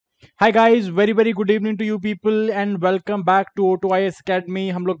Hi guys, very very good evening to you people and welcome back to IAS Academy।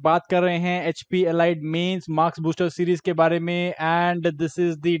 हम लोग बात कर रहे हैं HP Allied mains marks booster series के बारे में and this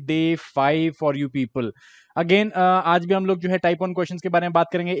is the day 5 for you people. Again आज भी हम लोग जो है टाइप 1 क्वेश्चंस के बारे में बात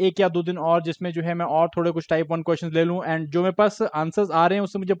करेंगे, एक या दो दिन और जिसमें जो है मैं और थोड़े कुछ टाइप 1 क्वेश्चंस ले लूं। एंड जो मेरे पास आंसर्स आ रहे हैं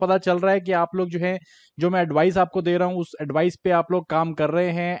उससे मुझे पता चल रहा है कि आप लोग जो है, जो मैं एडवाइस आपको दे रहा हूँ उस एडवाइस पे आप लोग काम कर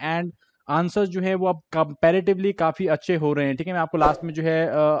रहे हैं एंड आंसर्स जो है वो अब कंपैरेटिवली काफ़ी अच्छे हो रहे हैं। ठीक है, मैं आपको लास्ट में जो है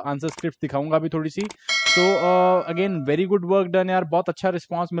आंसर स्क्रिप्ट दिखाऊंगा अभी थोड़ी सी। So again very good work done यार, बहुत अच्छा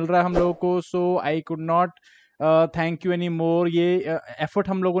रिस्पांस मिल रहा है हम लोगों को। सो I could not thank you any more. ये एफर्ट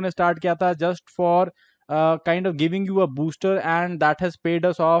हम लोगों ने स्टार्ट किया था just for kind of giving you a booster and that has paid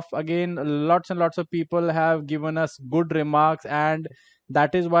us off. Again, lots and lots of people have given us good remarks and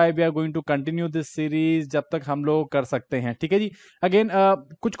that is why we are going to continue this series जब तक हम लोग कर सकते हैं। ठीक है जी। Again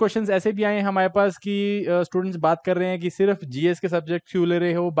कुछ क्वेश्चंस ऐसे भी आए हैं हमारे पास कि स्टूडेंट्स बात कर रहे हैं कि सिर्फ जीएस के सब्जेक्ट क्यों ले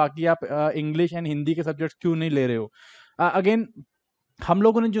रहे हो, बाकी आप इंग्लिश एंड हिंदी के सब्जेक्ट क्यों नहीं ले रहे हो। अगेन हम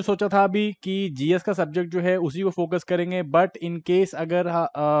लोगों ने जो सोचा था अभी कि जीएस का सब्जेक्ट जो है उसी को फोकस करेंगे, बट इन केस अगर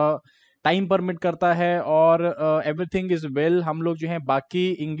टाइम परमिट करता है और एवरीथिंग इज वेल, हम लोग जो है बाकी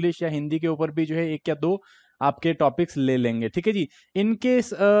इंग्लिश या हिंदी के ऊपर भी जो है एक या दो आपके टॉपिक्स ले लेंगे। ठीक है जी। In case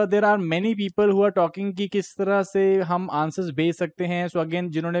there are many people who are talking कि किस तरह से हम आंसर्स भेज सकते हैं। सो अगेन,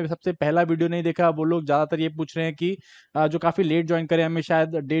 जिन्होंने सबसे पहला वीडियो नहीं देखा वो लोग ज़्यादातर ये पूछ रहे हैं कि जो काफ़ी लेट ज्वाइन करे, हमें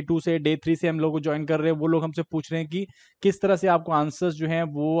शायद डे 2 से डे 3 से हम लोग को ज्वाइन कर रहे हैं, वो लोग हमसे पूछ रहे हैं कि किस तरह से आपको आंसर्स जो हैं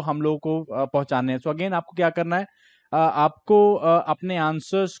वो हम लोगों को पहुंचाने हैं। सो अगेन आपको क्या करना है, आपको अपने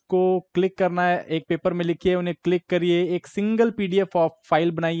आंसर्स को क्लिक करना है, एक पेपर में लिखिए, उन्हें क्लिक करिए, एक सिंगल पीडीएफ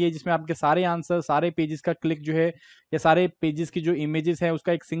फाइल बनाइए जिसमें आपके सारे आंसर, सारे पेजेस का क्लिक जो है या सारे पेजेस की जो इमेजेस है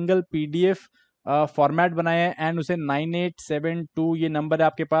उसका एक सिंगल पीडीएफ फॉर्मेट बनाया है एंड उसे 9872, ये नंबर है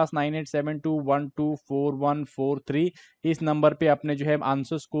आपके पास 9872124143, इस नंबर पे अपने जो है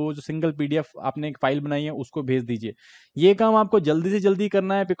आंसर्स को, जो सिंगल पीडीएफ आपने एक फाइल बनाई है उसको भेज दीजिए। ये काम आपको जल्दी से जल्दी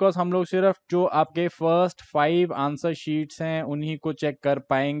करना है बिकॉज हम लोग सिर्फ जो आपके फर्स्ट 5 आंसर शीट्स हैं उन्हीं को चेक कर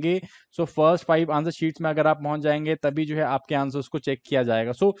पाएंगे। सो फर्स्ट 5 आंसर शीट्स में अगर आप पहुंच जाएंगे तभी जो है आपके आंसर्स को चेक किया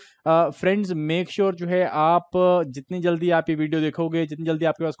जाएगा। सो फ्रेंड्स, मेक श्योर जो है आप जितनी जल्दी आप ये वीडियो देखोगे, जितनी जल्दी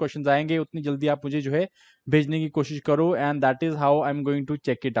आपके पास क्वेश्चन आएंगे, उतनी जल्दी आप मुझे जो है भेजने की कोशिश करो and that is how I am going to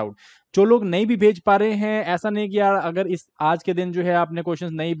check it out. जो लोग नहीं भी भेज पा रहे हैं, ऐसा नहीं कि यार अगर इस आज के दिन जो है आपने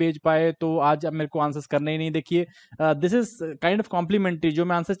क्वेश्चंस नहीं भेज पाए तो आज अब मेरे को आंसर्स करने ही नहीं। देखिए, this is kind of complementary, जो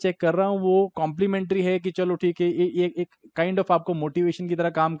मैं आंसर चेक कर रहा हूँ वो कॉम्प्लीमेंट्री है कि चलो ठीक है, ये एक काइंड ऑफ आपको मोटिवेशन की तरह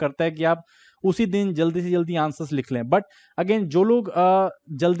काम करता है कि आप उसी दिन जल्दी से जल्दी आंसर्स लिख लें। बट अगेन, जो लोग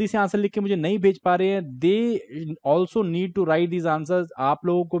जल्दी से आंसर लिख के मुझे नहीं भेज पा रहे हैं, they also need to right these answers. आप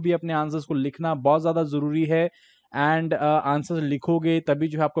लोगों को भी अपने आंसर्स को लिखना बहुत ज़्यादा ज़रूरी है एंड आंसर्स लिखोगे तभी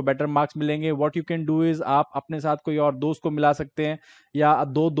जो है आपको बेटर मार्क्स मिलेंगे। What you can do is, आप अपने साथ कोई और दोस्त को मिला सकते हैं या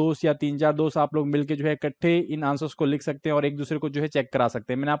दो दोस्त या 3-4 दोस्त आप लोग मिलके जो है इकट्ठे इन आंसर्स को लिख सकते हैं और एक दूसरे को जो है चेक करा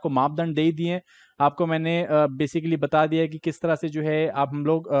सकते हैं। मैंने आपको मापदंड दे ही दिए हैं, आपको मैंने बेसिकली बता दिया है कि किस तरह से जो है आप हम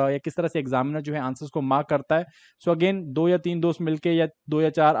लोग या किस तरह से एग्जामिनर जो है आंसर्स को मार्क करता है। सो अगेन, 2 या 3 दोस्त मिलके या 2 या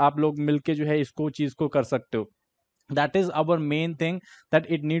 4 आप लोग मिलके जो है इसको चीज को कर सकते हो। That is our main thing that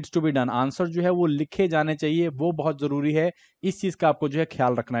it needs to be done. Answer जो है वो लिखे जाने चाहिए, वो बहुत जरूरी है, इस चीज का आपको जो है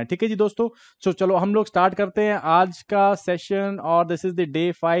ख्याल रखना है। ठीक है जी दोस्तों। सो चलो हम लोग स्टार्ट करते हैं आज का सेशन और this is the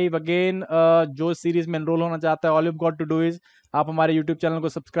day 5। Again, जो सीरीज में एनरोल होना चाहता है, all you got to do is आप हमारे यूट्यूब चैनल को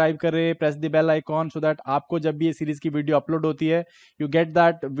सब्सक्राइब करें, press the bell icon so that आपको जब भी ये सीरीज की वीडियो अपलोड होती है you get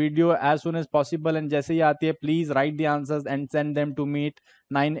that video as soon as possible. And जैसे ही आती है please right the answers and send them to meet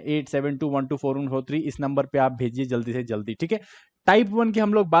 9872124143, इस नंबर पे आप भेजिए जल्दी से जल्दी। ठीक है। टाइप 1 की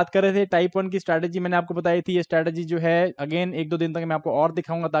हम लोग बात कर रहे थे। टाइप 1 की स्ट्रैटेजी मैंने आपको बताई थी। ये स्ट्रैटेजी जो है अगेन 1-2 दिन तक मैं आपको और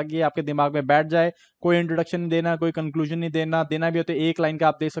दिखाऊंगा ताकि ये आपके दिमाग में बैठ जाए। कोई इंट्रोडक्शन नहीं देना, कोई कंक्लूजन नहीं देना, देना भी हो तो एक लाइन का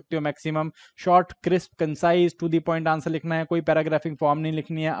आप दे सकते हो maximum. Short, crisp, concise, to the point answer लिखना है, कोई पैराग्राफिंग फॉर्म नहीं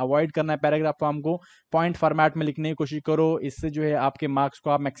लिखनी है, अवॉइड करना है पैराग्राफ फॉर्म को, पॉइंट फॉर्मेट में लिखने की कोशिश करो। इससे जो है आपके मार्क्स को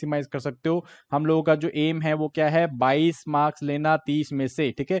आप मैक्सिमाइज कर सकते हो। हम लोगों का जो एम है वो क्या है, 22 मार्क्स लेना 30 में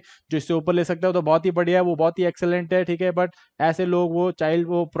से। ठीक है, जो इससे ऊपर ले सकते हो तो बहुत ही बढ़िया है, वो बहुत ही एक्सेलेंट है। ठीक है, बट ऐसे लोग, वो चाइल्ड,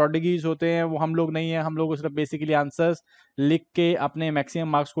 वो प्रोडिगीज होते हैं, वो हम लोग नहीं है। हम लोग को सिर्फ बेसिकली आंसर्स लिख के अपने मैक्सिमम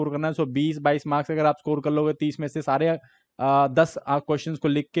मार्क्स स्कोर करना है। सो 20-22 मार्क्स अगर आप स्कोर कर लोगे 30 में से सारे 10 क्वेश्चंस को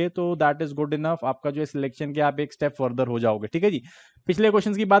लिख के, तो दैट इज गुड इनफ। आपका जो है सिलेक्शन के आप एक स्टेप फर्दर हो जाओगे। ठीक है जी। पिछले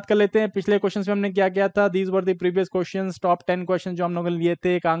क्वेश्चंस की बात कर लेते हैं। पिछले क्वेश्चंस में हमने क्या किया था, these were the previous questions, top 10 question जो हम लोगों ने लिए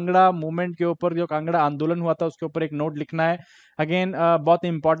थे। कांगड़ा मूवमेंट के ऊपर, जो कांगड़ा आंदोलन हुआ था उसके ऊपर एक नोट लिखना है। अगेन बहुत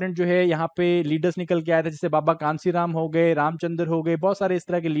इंपॉर्टेंट जो है यहाँ पे लीडर्स निकल के आए थे, जैसे बाबा कांसी राम हो गए, रामचंद्र हो गए, बहुत सारे इस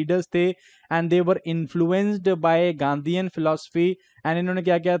तरह के लीडर्स थे and they were influenced by Gandhian philosophy. And इन्होंने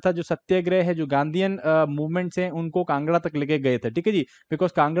क्या किया था, जो सत्याग्रह है, जो गांधीयन मूवमेंट्स हैं, उनको कांगड़ा तक लेके गए थे, ठीक है जी,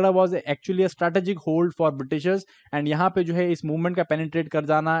 because Kangra was actually a strategic hold for Britishers and यहाँ पे जो है इस मूवमेंट का पेनिट्रेट कर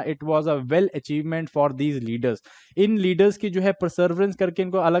जाना, it was a well achievement for these leaders. In leaders की जो है परसर्वरेंस करके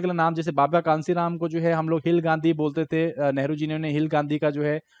इनको अलग अलग नाम, जैसे बाबा कांसीराम को जो है हम लोग हिल गांधी बोलते थे, नेहरू जी ने उन्हें हिल गांधी का जो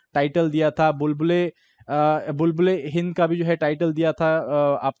है टाइटल दिया था। बुलबुले बुलबुले हिंद का भी जो है टाइटल दिया था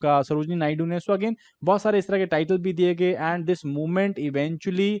आपका सरोजनी नायडू ने। सो अगेन बहुत सारे इस तरह के टाइटल भी दिए गए and this movement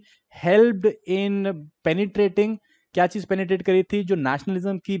eventually helped in penetrating, क्या चीज पेनिट्रेट करी थी, जो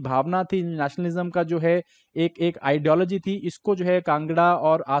नेशनलिज्म की भावना थी, नेशनलिज्म का जो है एक एक आइडियोलॉजी थी, इसको जो है कांगड़ा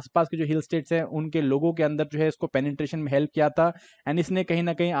और आसपास के जो हिल स्टेट्स हैं उनके लोगों के अंदर जो है इसको पेनिट्रेशन में हेल्प किया था। एंड इसने कहीं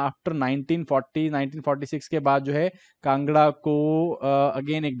ना कहीं आफ्टर 1940 1946 के बाद जो है कांगड़ा को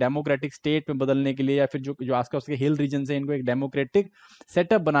अगेन एक डेमोक्रेटिक स्टेट में बदलने के लिए, या फिर जो जो आसपास के हिल रीजन है इनको एक डेमोक्रेटिक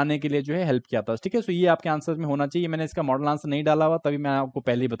सेटअप बनाने के लिए जो है हेल्प किया था, ठीक है। सो ये आपके आंसर में होना चाहिए, मैंने इसका मॉडल आंसर नहीं डाला हुआ, तभी मैं आपको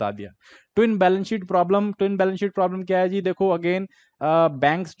पहले ही बता दिया। Twin balance sheet problem, twin balance sheet problem क्या है जी, देखो अगेन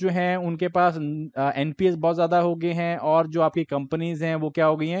बैंक्स जो हैं उनके पास एनपीएस बहुत ज़्यादा हो गए हैं, और जो आपकी कंपनीज हैं वो क्या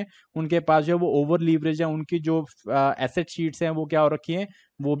हो गई हैं, उनके पास जो है वो ओवर लीवरेज है, उनकी जो एसेट शीट्स हैं वो क्या हो रखी हैं,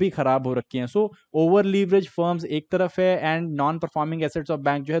 वो भी खराब हो रखी हैं। सो ओवर लीवरेज फर्म्स एक तरफ है and non performing assets of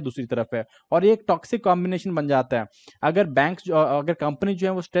bank जो है दूसरी तरफ है, और ये एक टॉक्सिक कॉम्बिनेशन बन जाता है। अगर बैंक्स अगर कंपनी जो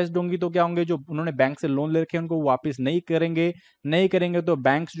है वो स्ट्रेस्ड होंगी तो क्या होंगे, जो उन्होंने बैंक से लोन ले रखे हैं उनको वो वापस नहीं करेंगे तो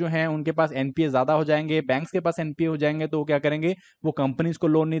बैंक्स जो हैं उनके पास एनपीए ज्यादा हो जाएंगे, बैंक्स के पास एनपीए हो जाएंगे तो वो क्या करेंगे, वो कंपनीज को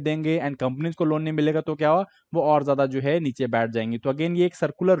लोन नहीं देंगे, एंड कंपनीज को लोन नहीं मिलेगा तो क्या हो, वो और ज्यादा जो है नीचे बैठ जाएंगी। तो अगेन ये एक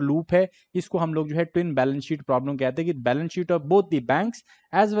सर्कुलर लूप है, इसको हम लोग जो है ट्विन बैलेंस शीट प्रॉब्लम कहते हैं, कि balance sheet of both the banks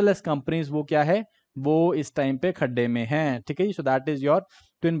as well as companies वो क्या है, वो इस टाइम पे खड्डे में हैं, ठीक है जी। So that is your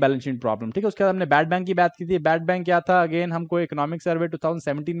twin balance sheet problem, ठीक है। उसके बाद हमने बैड बैंक की बात की थी। बैड बैंक क्या था, अगेन हमको इकोनॉमिक सर्वे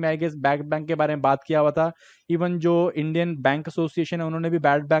 2017 में आई गेस बैड बैंक के बारे में बात किया हुआ था। इवन जो इंडियन बैंक एसोसिएशन है उन्होंने भी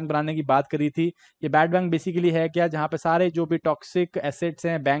बैड बैंक बनाने की बात करी थी। ये बैड बैंक बेसिकली है क्या, जहाँ पे सारे जो भी टॉक्सिक एसेट्स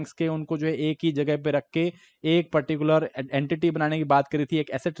हैं बैंक्स के, उनको जो है एक ही जगह पे रख के एक पर्टिकुलर एंटिटी बनाने की बात करी थी, एक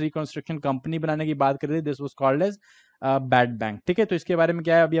एसेट रिकंस्ट्रक्शन कंपनी बनाने की बात करी थी, this was called as bad bank, ठीक है। तो इसके बारे में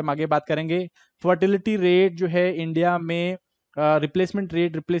क्या है, अभी हम आगे बात करेंगे। फर्टिलिटी रेट जो है इंडिया में, replacement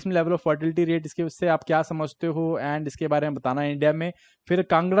rate, replacement level of fertility rate, इसके उससे आप क्या समझते हो एंड इसके बारे में बताना है इंडिया में। फिर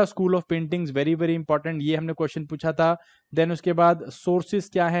Kangra school of paintings, very very important, ये हमने क्वेश्चन पूछा था। देन उसके बाद सोर्सेज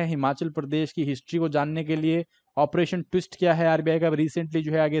क्या है हिमाचल प्रदेश की हिस्ट्री को जानने के लिए। ऑपरेशन ट्विस्ट क्या है आरबीआई का, रिसेंटली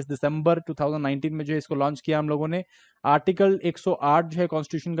जो है आगे दिसंबर 2019 में जो है इसको लॉन्च किया हम लोगों ने। आर्टिकल 108 जो है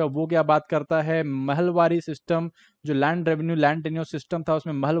कॉन्स्टिट्यूशन का, वो क्या बात करता है, महलवारी सिस्टम, जो land revenue land tenure system था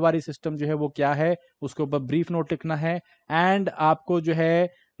उसमें महलवारी सिस्टम जो है वो क्या है, उसके ऊपर ब्रीफ नोट लिखना है। एंड आपको जो है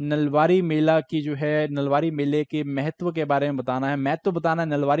नलवारी मेला की जो है, नलवारी मेले के महत्व के बारे में बताना है, महत्व बताना है,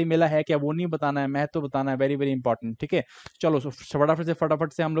 नलवारी मेला है क्या वो नहीं बताना है, महत्व बताना है, वेरी वेरी इंपॉर्टेंट, ठीक है। चलो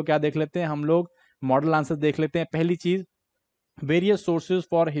फटाफट से हम लोग क्या देख लेते हैं, हम लोग मॉडल आंसर देख लेते हैं। पहली चीज, various sources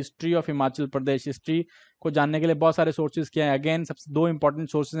for history of Himachal Pradesh, history को जानने के लिए बहुत सारे सोर्सेज क्या है, अगेन सबसे दो इंपॉर्टेंट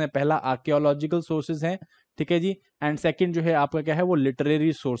सोर्सेज हैं, पहला आर्कियोलॉजिकल सोर्सेज हैं, ठीक है जी, एंड सेकंड जो है आपका क्या है, वो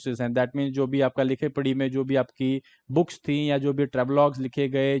लिटरेरी सोर्सेज हैं, दैट मीन जो भी आपका लिखे पढ़ी में जो भी आपकी बुक्स थी या जो भी ट्रेवलॉग्स लिखे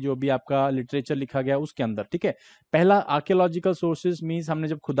गए, जो भी आपका लिटरेचर लिखा गया उसके अंदर, ठीक है। पहला आर्कियोलॉजिकल सोर्सेज मीन्स हमने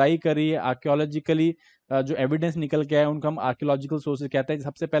जब खुदाई करी आर्कियोलॉजिकली जो एविडेंस निकल के आए उनको हम आर्कियोलॉजिकल सोर्सेज कहते हैं।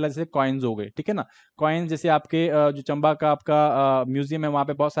 सबसे पहले जैसे कॉइन्स हो गए, ठीक है ना, कॉइन्स जैसे आपके जो चंबा का आपका म्यूजियम है वहाँ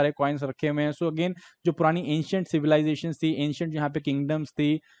पे बहुत सारे कॉइन्स रखे हुए हैं। सो अगेन जो पुरानी एंशियंट सिविलाइजेशन थी, एंशियंट यहाँ पे किंगडम्स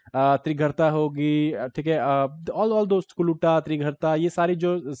थी, त्रिघर्ता होगी, ठीक है, ऑल दोस्त कुलुटा, त्रिघर्ता, ये सारी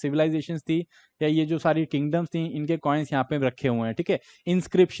जो सिविलाइजेशन थी या ये जो सारी किंगडम्स थी, इनके कॉइन्स यहाँ पे रखे हुए हैं, ठीक है।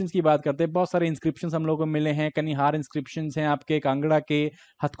 इंस्क्रिप्शंस की बात करते हैं, बहुत सारे इंस्क्रिप्शंस हम लोगों को मिले हैं, कनिहार इंस्क्रिप्शंस हैं आपके कांगड़ा के,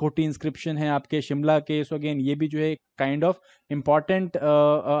 हथकोटी इंस्क्रिप्शन है आपके शिमला के। सो अगेन ये भी जो है काइंड ऑफ इंपॉर्टेंट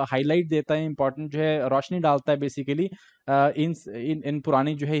हाईलाइट देता है, इंपॉर्टेंट जो है रोशनी डालता है बेसिकली इन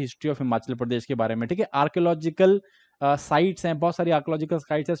पुरानी जो है हिस्ट्री ऑफ हिमाचल प्रदेश के बारे में, ठीक है। आर्कियोलॉजिकल साइट्स हैं, बहुत सारी आर्कियोलॉजिकल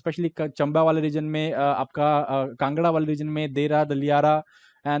साइट्स हैं, स्पेशली चंबा वाले रीजन में, आपका कांगड़ा वाले रीजन में देरा दलियारा,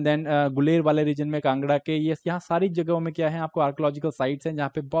 एंड देन गुलेर वाले रीजन में कांगड़ा के, ये यहाँ सारी जगहों में क्या है आपको आर्कियोलॉजिकल साइट्स हैं जहाँ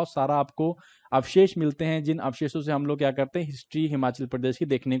पे बहुत सारा आपको अवशेष मिलते हैं, जिन अवशेषों से हम लोग क्या करते हैं, हिस्ट्री हिमाचल प्रदेश की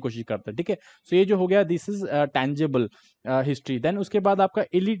देखने की कोशिश करते हैं, ठीक है। सो ये जो हो गया, this is tangible history. Then उसके बाद आपका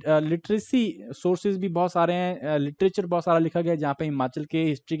लिटरेसी सोर्सेज भी बहुत सारे हैं, लिटरेचर बहुत सारा लिखा गया है जहाँ पे हिमाचल के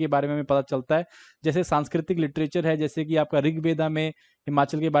हिस्ट्री के बारे में हमें पता चलता है। जैसे सांस्कृतिक लिटरेचर है, जैसे कि आपका ऋग्वेदा में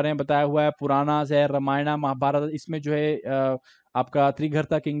हिमाचल के बारे में बताया हुआ है, पुराणास है, रामायण महाभारत, इसमें जो है आपका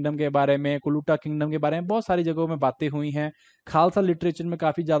त्रिगर्ता किंगडम के बारे में, कुलूटा किंगडम के बारे में बहुत सारी जगहों में बातें हुई हैं। खालसा लिटरेचर में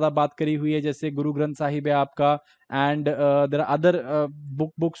काफ़ी ज़्यादा बात करी हुई है, जैसे गुरु ग्रंथ साहिब है आपका, and there are other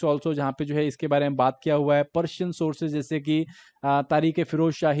books also जहाँ पे जो है इसके बारे में बात किया हुआ है। पर्शियन सोर्सेज जैसे कि तारीख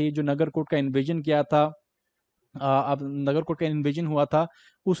फिरोज शाही जो नगरकोट का इन्वेजन किया था, अब नगरकोट का इन्वेजन हुआ था,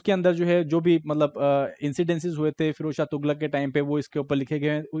 उसके अंदर जो है जो भी मतलब इंसिडेंसेस हुए थे फिरोज शाह तुगलक के टाइम पे, वो इसके ऊपर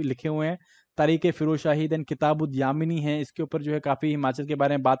लिखे हुए हैं। तारीख फिरोज शाही, देन किताबुद यामिनी है, इसके ऊपर जो है काफ़ी हिमाचल के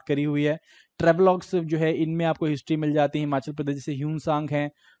बारे में बात करी हुई है। ट्रेवलॉग्स जो है इनमें आपको हिस्ट्री मिल जाती है हिमाचल प्रदेश, जैसे ह्यून सांग हैं,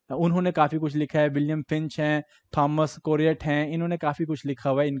 उन्होंने काफ़ी कुछ लिखा है, विलियम फिंच हैं, थॉमस कोरियट हैं, इन्होंने काफ़ी कुछ लिखा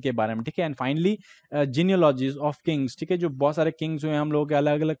हुआ है इनके बारे में, ठीक है। एंड फाइनली जीनियोलॉजीज ऑफ किंग्स, ठीक है, जो बहुत सारे किंग्स हुए हैं हम लोगों के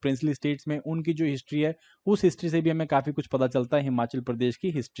अलग अलग प्रिंसली स्टेट्स में, उनकी जो हिस्ट्री है उस हिस्ट्री से भी हमें काफ़ी कुछ पता चलता है हिमाचल प्रदेश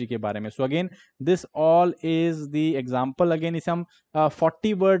की हिस्ट्री के बारे में। So again this all is the example. Again इसे हम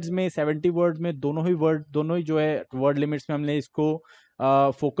 40 वर्ड्स में 70 वर्ड्स में दोनों ही जो है वर्ड लिमिट्स में हमने इसको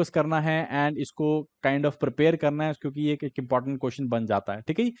फोकस करना है एंड इसको काइंड ऑफ प्रिपेयर करना है, क्योंकि ये एक इंपॉर्टेंट क्वेश्चन बन जाता है,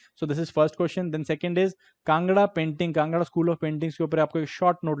 ठीक है। So this is first question. Then second is Kangra painting, Kangra school of paintings के ऊपर आपको एक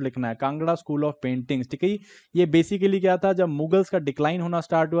शॉर्ट नोट लिखना है, कांगड़ा स्कूल ऑफ पेंटिंग्स, ठीक है। ये बेसिकली क्या था, जब मुगल्स का डिक्लाइन होना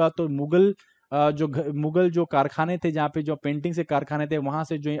स्टार्ट हुआ तो मुगल जो कारखाने थे, जहाँ पे जो पेंटिंग से कारखाने थे, वहां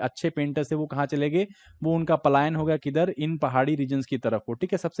से जो अच्छे पेंटर्स थे वो कहाँ चले गए, वो उनका पलायन हो गया किधर, इन पहाड़ी रीजन्स की तरफ को,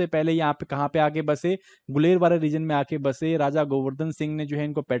 ठीक है। सबसे पहले यहाँ पे कहाँ पे आके बसे, गुलेर वाले रीजन में आके बसे। राजा गोवर्धन सिंह ने जो है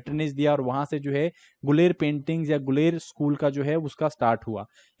इनको पैट्रनेज दिया और वहां से जो है गुलेर पेंटिंग्स या गुलेर स्कूल का जो है उसका स्टार्ट हुआ।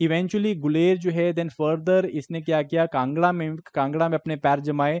 इवेंचुअली गुलेर जो है देन फर्दर इसने क्या किया, कांगड़ा में अपने पैर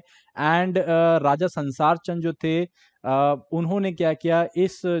जमाए, एंड राजा संसार चंद जो थे उन्होंने क्या किया,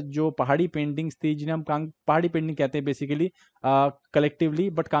 इस जो पहाड़ी पेंटिंग्स थी, जिन्हें हम पहाड़ी पेंटिंग कहते हैं basically collectively,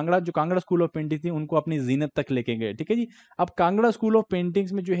 but Kangra school of painting थी उनको अपनी जीनत तक लेके गए, ठीक है जी। अब कांगड़ा स्कूल ऑफ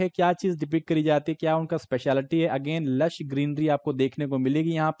पेंटिंग्स में जो है क्या चीज डिपिक्ट करी जाती है, क्या उनका स्पेशलिटी है, अगेन लश ग्रीनरी आपको देखने को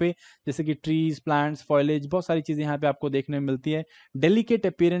मिलेगी यहाँ पे, जैसे कि ट्रीज, प्लांट्स, फॉइलेज, बहुत सारी चीजें यहाँ पे आपको देखने में मिलती है। डेलिकेट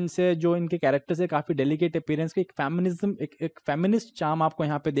अपीयरेंस है, जो इनके कैरेक्टर्स है काफी डेलिकेट अपीयरेंस के, एक फेमिनिस्ट चार्म आपको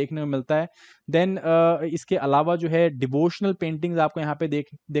यहाँ पे देखने में मिलता है। देन इसके अलावा जो है डिवोशनल पेंटिंग्स आपको यहाँ पे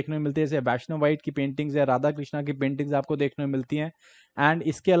देखने में मिलती है, जैसे वैष्णव वाइट की पेंटिंग्स या राधा कृष्णा की पेंटिंग्स आपको देखने में मिलती हैं। एंड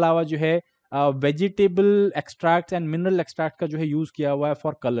इसके अलावा जो है vegetable extracts and mineral extract का जो है यूज किया हुआ है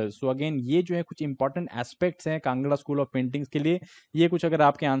फॉर कलर्स। सो अगेन ये जो है कुछ इंपॉर्टेंट एस्पेक्ट्स हैं कांगड़ा स्कूल ऑफ पेंटिंग्स के लिए, ये कुछ अगर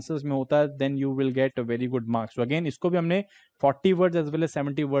आपके आंसर्स में होता है then you will get a very good marks. So again इसको भी हमने 40 words as well as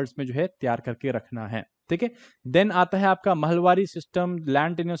 70 words में जो है तैयार करके रखना है, ठीक है। देन आता है आपका Mahalwari system,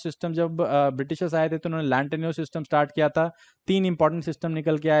 land tenure system. जब ब्रिटिशर्स आए थे तो उन्होंने लैंड टेन्योर सिस्टम स्टार्ट किया था। 3 इंपॉर्टेंट सिस्टम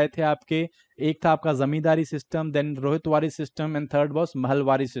निकल के आए थे आपके, एक था आपका जमींदारी system, then रोहितवारी system, and third was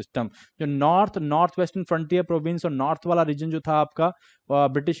Mahalwari system. जो नॉर्थ वेस्टर्न फ्रंटियर प्रोविंस और नॉर्थ वाला रीजन जो था आपका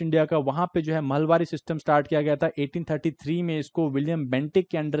ब्रिटिश इंडिया का, वहां पे जो है महलवारी सिस्टम स्टार्ट किया गया था। 1833 में इसको विलियम बेंटिक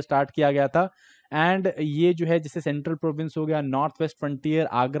के अंडर स्टार्ट किया गया था। एंड ये जो है जैसे सेंट्रल प्रोविंस हो गया, north west frontier,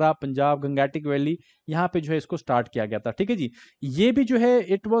 Agra, Punjab, Gangetic valley, यहाँ पे जो है इसको स्टार्ट किया गया था, ठीक है जी। ये भी जो है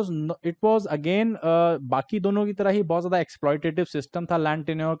इट वाज अगेन बाकी दोनों की तरह ही बहुत ज्यादा एक्सप्लॉयटेटिव सिस्टम था लैंड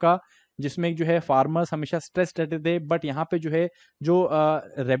टेन्योर का, जिसमें जो है फार्मर्स हमेशा स्ट्रेस रहते थे, बट यहाँ पे जो है जो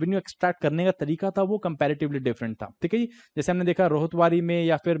रेवेन्यू एक्सट्रैक्ट करने का तरीका था वो कंपैरेटिवली डिफरेंट था, ठीक है जी। जैसे हमने देखा रोहतवारी में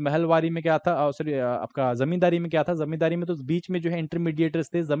या फिर महलवारी में क्या था, सॉरी आपका जमींदारी में क्या था, जमींदारी में तो बीच में जो है इंटरमीडिएटर्स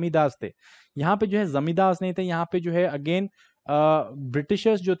थे, जमींदास थे। यहाँ पे जो है जमींदास नहीं थे, यहाँ पे जो है अगेन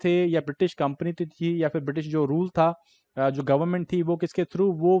ब्रिटिशर्स जो थे या ब्रिटिश कंपनी थी या फिर ब्रिटिश जो रूल था, जो गवर्नमेंट थी, वो किसके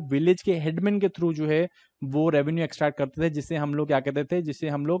थ्रू, वो विलेज के हेडमैन के थ्रू जो है वो रेवेन्यू एक्सट्रैक्ट करते थे, जिसे हम लोग क्या कहते थे, जिसे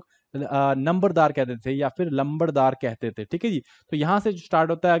हम लोग नंबरदार कहते थे या फिर लंबरदार कहते थे, ठीक है जी। तो यहाँ से जो स्टार्ट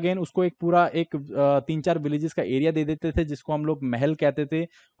होता है अगेन उसको एक पूरा एक 3-4 विलेजेस का एरिया दे देते थे, जिसको हम लोग महल कहते थे।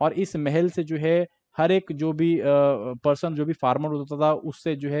 और इस महल से जो है हर एक जो भी पर्सन, जो भी फार्मर होता था,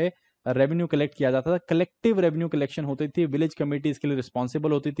 उससे जो है रेवेन्यू कलेक्ट किया जाता था। कलेक्टिव रेवेन्यू कलेक्शन होती थी, विलेज कमेटी इसके लिए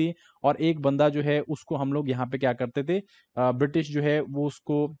रिस्पॉन्सिबल होती थी, और एक बंदा जो है उसको हम लोग यहाँ पे क्या करते थे, ब्रिटिश जो है वो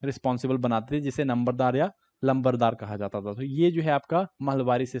उसको रिस्पॉन्सिबल बनाते थे, जिसे नंबरदार या लंबरदार कहा जाता था। तो ये जो है आपका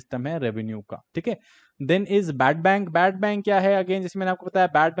महलवारी सिस्टम है रेवेन्यू का, ठीक है। Then is bad bank. Bad bank क्या है, अगेन जिसमें मैंने आपको बताया,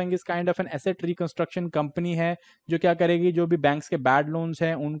 bad bank is kind of an asset reconstruction company है, जो क्या करेगी, जो भी बैंक्स के बैड लोन्स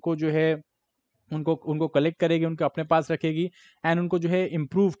हैं उनको जो है उनको उनको कलेक्ट करेगी, उनको अपने पास रखेगी, एंड उनको जो है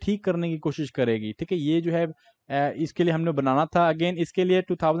इम्प्रूव, ठीक करने की कोशिश करेगी, ठीक है। ये जो है इसके लिए हमने बनाना था। अगेन इसके लिए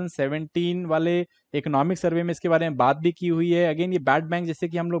 2017 वाले इकोनॉमिक सर्वे में इसके बारे में बात भी की हुई है। अगेन ये बैड बैंक, जैसे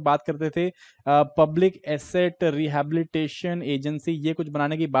कि हम लोग बात करते थे पब्लिक एसेट रिहैबिलिटेशन एजेंसी, ये कुछ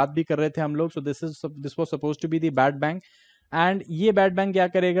बनाने की बात भी कर रहे थे हम लोग। So this was suppose to be the bad bank. And ये बैड बैंक क्या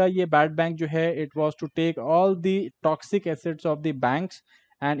करेगा, ये बैड बैंक जो है it was to take all the toxic assets of the banks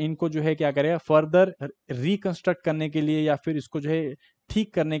and इनको जो है क्या करेगा फर्दर रिकंस्ट्रक्ट करने के लिए या फिर इसको जो है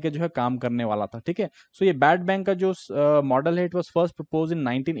ठीक करने के जो है काम करने वाला था, ठीक है। सो ये बैड बैंक का जो मॉडल है it was first propose in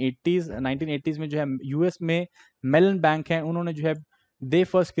 1980s में जो है यूएस में मेलन बैंक है, उन्होंने जो है दे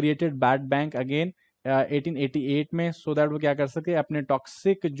first created bad bank again 1888 में, सो दैट वो क्या कर सके अपने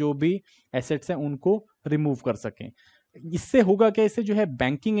टॉक्सिक जो भी एसेट्स हैं उनको रिमूव कर सकें। इससे होगा क्या, इससे जो है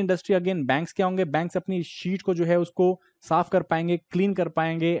बैंकिंग इंडस्ट्री, अगेन बैंक्स क्या होंगे, बैंक्स अपनी शीट को जो है उसको साफ कर पाएंगे, क्लीन कर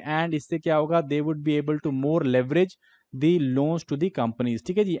पाएंगे एंड इससे क्या होगा they would be able to more leverage the loans to the companies,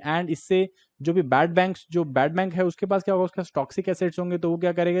 ठीक है जी। एंड इससे जो भी बैड बैंक है उसके पास क्या होगा, उसका टॉक्सिक एसेट्स होंगे तो वो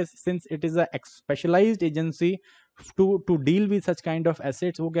क्या करेगा, since it is a specialised agency to deal with such kind of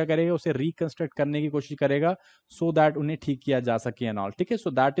assets, वो क्या करेगा उसे रिकंस्ट्रक्ट करने की कोशिश करेगा सो दैट उन्हें ठीक किया जा सके एंड ऑल, ठीक है।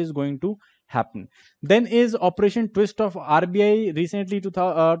 So that is going to happen. Then is Operation Twist of RBI recently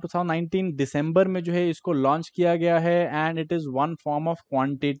 2019 दिसंबर में जो है इसको लॉन्च किया गया है and it is one form of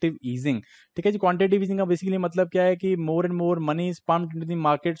quantitative easing, ठीक है जी। क्वांटिटेटिव ईजिंग का बेसिकली मतलब क्या है कि more and more money is pumped into the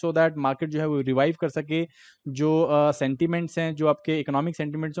market so that market जो है वो रिवाइव कर सके, जो सेंटिमेंट्स हैं, जो आपके इकोनॉमिक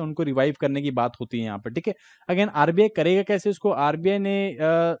सेंटिमेंट्स हैं उनको रिवाइव करने की बात होती है यहाँ पर, ठीक है। अगेन आरबीआई करेगा कैसे इसको, आरबीआई ने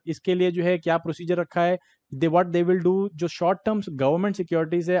इसके लिए जो है क्या प्रोसीजर रखा है, व्हाट दे विल डू, जो शॉर्ट टर्म गवर्नमेंट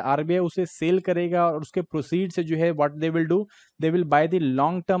सिक्योरिटीज है आरबीआई उसे सेल करेगा और उसके प्रोसीड से जो है what they will do, they will by the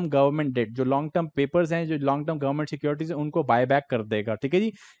long term government date, जो लॉन्ग टर्म पेपर्स हैं, जो लॉन्ग टर्म गवर्नमेंट सिक्योरिटीज है उनको बाय बैक कर देगा, ठीक है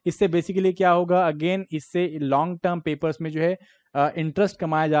जी। इससे बेसिकली क्या होगा, अगेन इससे लॉन्ग टर्म पेपर्स में जो है इंटरेस्ट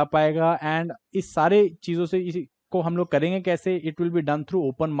कमाया जा पाएगा एंड इस सारे चीजों से इसी को हम लोग करेंगे कैसे, it will be done through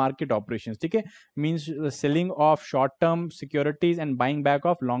open market operations, ठीक है। Means selling of short term securities and buying back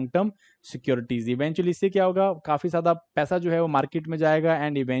of long term securities. Eventually इससे क्या होगा, काफी ज्यादा पैसा जो है वो मार्केट में जाएगा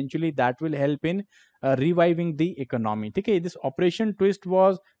and eventually that will help in reviving the economy, ठीक है। This operation twist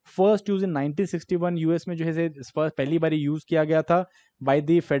was first use in 1961, US में जो है पहली बार यूज किया गया था by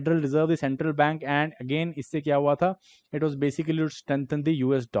the federal reserve, the central bank, and again इससे क्या हुआ था, it was basically to strengthen the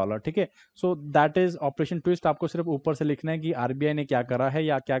US dollar, ठीक है। So that is operation twist, आपको सिर्फ ऊपर से लिखना है कि आरबीआई ने क्या करा है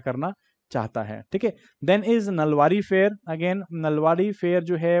या क्या करना चाहता है, ठीक है। Then is नलवारी fair, again नलवारी fair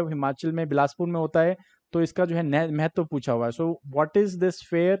जो है हिमाचल में बिलासपुर में होता है, तो इसका जो है महत्व पूछा हुआ है। So what is this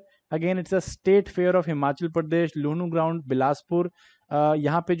fair, again it's a state fair of Himachal Pradesh, लूनू ground Bilaspur,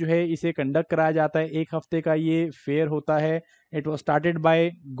 यहाँ पे जो है इसे कंडक्ट कराया जाता है, एक हफ्ते का ये फेयर होता है। It was started by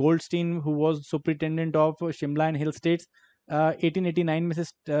Goldstein who was superintendent of Shimla and hill states, 1889 में से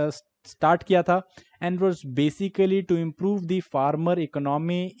स्टार्ट किया था and was basically to improve the farmer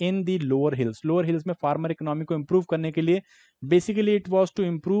economy in the lower hills में फार्मर इकोनॉमी को इम्प्रूव करने के लिए, basically it was to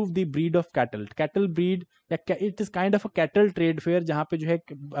improve the breed of cattle breed, या it is kind of a cattle trade fair जहाँ पे जो है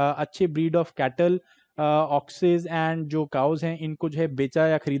अच्छे ब्रीड ऑफ कैटल, ऑक्सेज एंड जो काउज हैं इनको जो है बेचा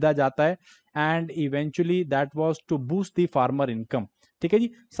या खरीदा जाता है and eventually that was to boost the farmer income, ठीक है जी।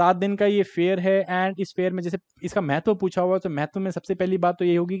 7 दिन का ये फेयर है एंड इस फेयर में जैसे इसका महत्व पूछा हुआ, तो महत्व में सबसे पहली बात तो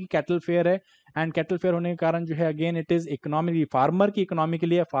ये होगी कि कैटल फेयर है एंड कैटल फेयर होने के कारण जो है again it is economic, farmer की इकोनॉमी के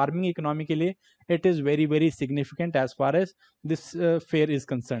लिए, फार्मिंग इकोनॉमी के लिए it is very very significant as far as this fair is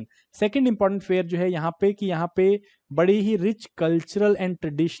concern. Second important fair जो है यहाँ पे कि यहाँ पे बड़ी ही rich cultural and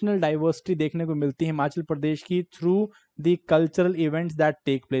traditional diversity देखने को मिलती है हिमाचल प्रदेश की through the cultural events that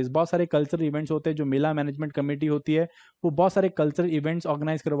take place. बहुत सारे कल्चरल इवेंट्स होते हैं, जो मेला मैनेजमेंट कमेटी होती है वो बहुत सारे कल्चरल इवेंट्स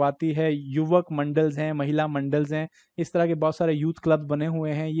ऑर्गेनाइज करवाती है, युवक मंडल्स हैं, महिला मंडल्स हैं, इस तरह के बहुत सारे यूथ क्लब बने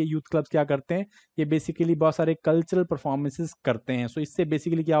हुए हैं। ये यूथ क्लब्स क्या करते हैं, ये बेसिकली बहुत सारे कल्चरल परफॉर्मेंसेस करते हैं। सो इससे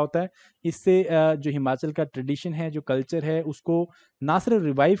बेसिकली क्या होता है, इससे जो हिमाचल का ट्रेडिशन है, जो कल्चर है, उसको ना सिर्फ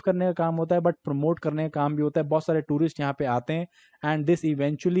रिवाइव करने का काम होता है बट प्रमोट करने का काम भी होता है। बहुत सारे टूरिस्ट यहाँ पे आते हैं and this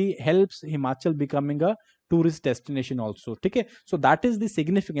eventually helps Himachal becoming a tourist destination also, ठीक है। So that is the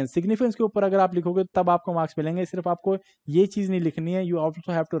significance के ऊपर अगर आप लिखोगे तब आपको मार्क्स मिलेंगे। सिर्फ आपको ये चीज नहीं लिखनी है, you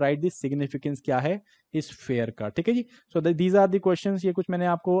also have to right this significance क्या है इस फेयर का, ठीक है जी। So these are the questions, ये कुछ मैंने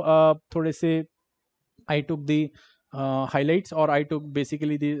आपको थोड़े से आई टुक द हाईलाइट्स और आई टुक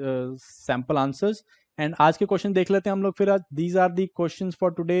basically the sample answers and आज के क्वेश्चन देख लेते हैं हम लोग फिर। आज these are the questions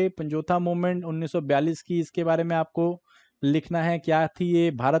for today. Panjotha movement 1942 की, इसके बारे में आपको लिखना है क्या थी ये।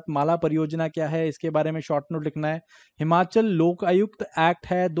 भारत माला परियोजना क्या है, इसके बारे में शॉर्ट नोट लिखना है। हिमाचल लोक आयुक्त एक्ट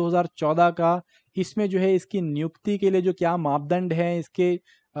है 2014 का, इसमें जो है इसकी नियुक्ति के लिए जो क्या मापदंड है, इसके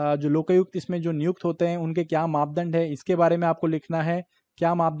जो लोकायुक्त इसमें जो नियुक्त होते हैं उनके क्या मापदंड है, इसके बारे में आपको लिखना है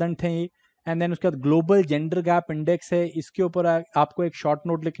क्या मापदंड थे ये। एंड देन उसके बाद ग्लोबल जेंडर गैप इंडेक्स है, इसके ऊपर आपको एक शॉर्ट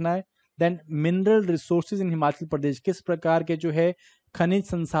नोट लिखना है। Then mineral resources in Himachal Pradesh, किस प्रकार के जो है खनिज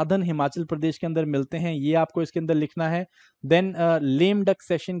संसाधन हिमाचल प्रदेश के अंदर मिलते हैं, ये आपको इसके अंदर लिखना है। देन लेम डक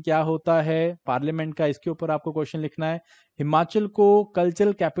सेशन क्या होता है पार्लियामेंट का, इसके ऊपर आपको क्वेश्चन लिखना है। हिमाचल को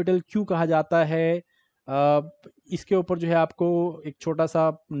कल्चरल कैपिटल क्यों कहा जाता है, इसके ऊपर जो है आपको एक छोटा सा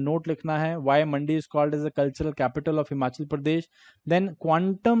नोट लिखना है, Y Mandi is called as a cultural capital of Himachal Pradesh. Then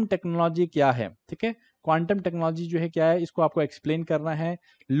quantum technology क्या है, ठीक है, क्वांटम टेक्नोलॉजी जो है क्या है, इसको आपको एक्सप्लेन करना है।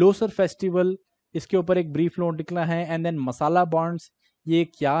 लोसर फेस्टिवल, इसके ऊपर एक ब्रीफ नोट लिखना है। एंड देन मसाला बॉन्ड्स, ये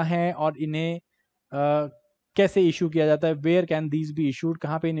क्या है और इन्हें कैसे इशू किया जाता है, where can these be issued,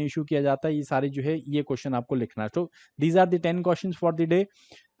 कहाँ पे इन्हें इशू किया जाता है, ये सारे जो है ये क्वेश्चन आपको लिखना है। तो these are the 10 questions for the day.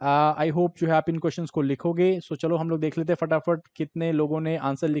 I hope जो है आप इन क्वेश्चंस को लिखोगे। सो चलो हम लोग देख लेते हैं फटाफट कितने लोगों ने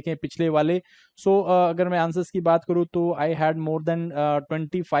आंसर लिखे पिछले वाले। सो अगर मैं आंसर्स की बात करूँ तो I had more than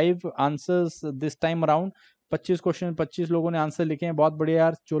 25 answers this time around. 25 question 25 लोगों ने आंसर लिखे हैं, बहुत बढ़िया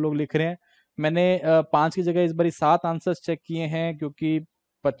यार जो लोग लिख रहे हैं। मैंने 5 की जगह इस बार 7 आंसर्स चेक किए हैं क्योंकि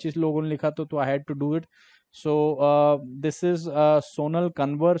 25 लोगों ने लिखा तो I had to do it. So this is Sonal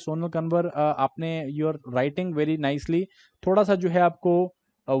Kanwar. Sonal Kanwar, आपने you are writing very nicely. थोड़ा सा जो है आपको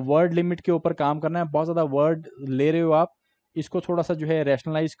वर्ड लिमिट के ऊपर काम करना है, बहुत ज़्यादा वर्ड ले रहे हो आप, इसको थोड़ा सा जो है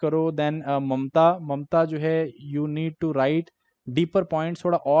रैशनलाइज करो। देन ममता जो है you need to right deeper points,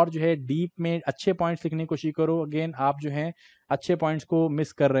 थोड़ा और जो है डीप में अच्छे पॉइंट्स लिखने की कोशिश करो। अगेन आप जो है अच्छे पॉइंट्स को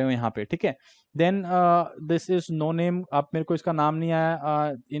मिस कर रहे हो यहाँ पे, ठीक है। Then this is no name, आप मेरे को इसका नाम नहीं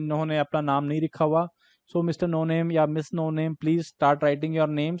आया, इन्होंने अपना नाम नहीं लिखा हुआ। सो मिस्टर नो नेम या miss no name, please start writing your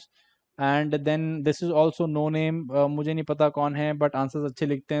names. And then this is also no name, मुझे नहीं पता कौन है बट आंसर्स अच्छे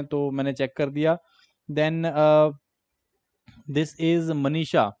लिखते हैं तो मैंने चेक कर दिया। Then this is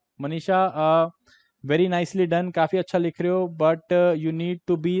Manisha. Manisha, very nicely done, काफ़ी अच्छा लिख रहे हो but you need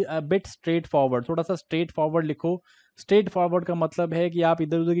to be a bit straight forward, थोड़ा सा स्ट्रेट फॉरवर्ड लिखो। स्ट्रेट फॉरवर्ड का मतलब है कि आप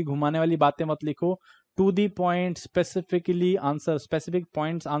इधर उधर की घुमाने वाली बातें मत लिखो, to the point specifically answer, specific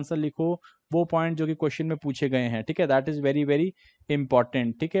points answer लिखो, वो पॉइंट जो कि क्वेश्चन में पूछे गए हैं, ठीक है। That is very very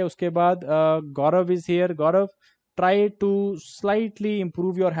important, ठीक है। उसके बाद गौरव is here. Gaurav, try to slightly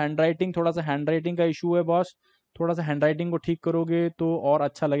improve your hand writing, थोड़ा सा हैंड राइटिंग का इशू है बॉस, थोड़ा सा हैंड राइटिंग को ठीक करोगे तो और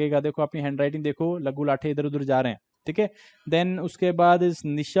अच्छा लगेगा। देखो अपनी हैंड राइटिंग देखो, लघु लाठे इधर उधर जा रहे हैं, ठीक है। देन उसके बाद इस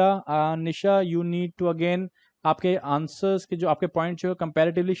निशा। निशा, यू नीड टू अगेन, आपके आंसर्स के जो आपके पॉइंट्स जो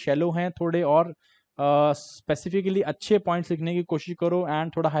कंपैरेटिवली शैलो हैं, थोड़े और स्पेसिफिकली अच्छे पॉइंट्स लिखने की कोशिश करो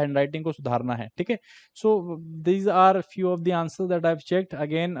एंड थोड़ा हैंड राइटिंग को सुधारना है, ठीक है। So these are few of the answers that I have checked.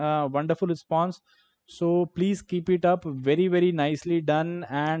 Again wonderful response, so please keep it up, very very nicely done,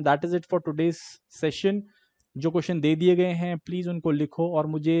 and that is it for today's session। जो question दे दिए गए हैं please उनको लिखो और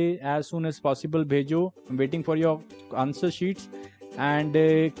मुझे as soon as possible भेजो। Waiting for your answer sheets and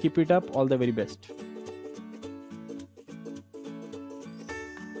keep it up, all the very best.